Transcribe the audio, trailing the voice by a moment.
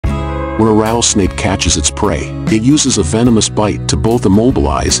When a rattlesnake catches its prey, it uses a venomous bite to both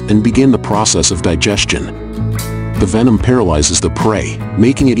immobilize and begin the process of digestion. The venom paralyzes the prey,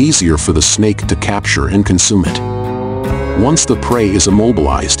 making it easier for the snake to capture and consume it. Once the prey is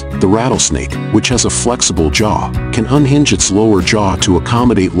immobilized, the rattlesnake, which has a flexible jaw, can unhinge its lower jaw to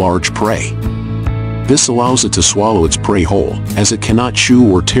accommodate large prey. This allows it to swallow its prey whole, as it cannot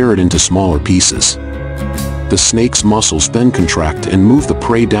chew or tear it into smaller pieces. The snake's muscles then contract and move the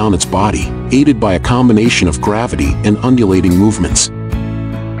prey down its body, aided by a combination of gravity and undulating movements.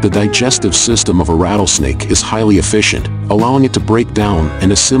 The digestive system of a rattlesnake is highly efficient, allowing it to break down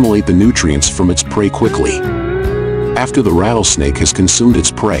and assimilate the nutrients from its prey quickly. After the rattlesnake has consumed its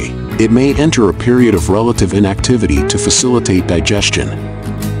prey, it may enter a period of relative inactivity to facilitate digestion.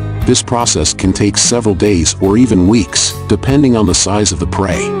 This process can take several days or even weeks, depending on the size of the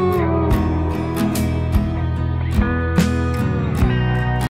prey.